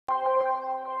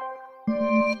Hey,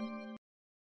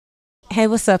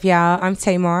 what's up, y'all? I'm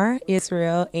Taymar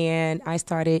Israel, and I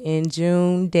started in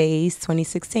June days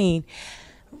 2016.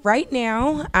 Right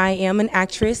now, I am an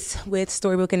actress with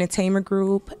Storybook Entertainment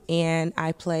Group, and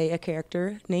I play a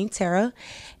character named Tara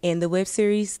in the web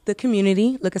series The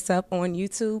Community. Look us up on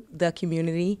YouTube, The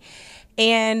Community.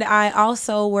 And I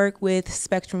also work with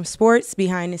Spectrum Sports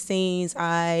behind the scenes.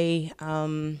 I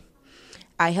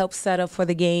help set up for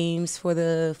the games, for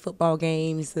the football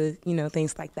games,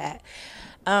 things like that.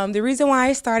 The reason why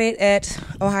I started at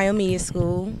Ohio Media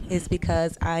School is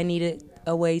because I needed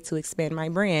a way to expand my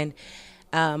brand.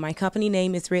 My company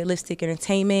name is Red Lipstick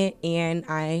Entertainment, and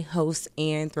I host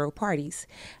and throw parties.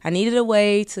 I needed a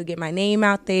way to get my name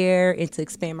out there and to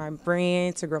expand my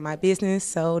brand, to grow my business.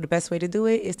 So the best way to do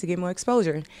it is to get more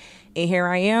exposure. And here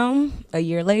I am, a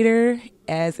year later,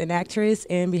 as an actress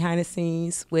and behind the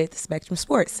scenes with Spectrum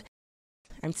Sports.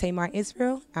 I'm Taymar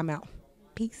Israel. I'm out.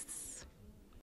 Peace.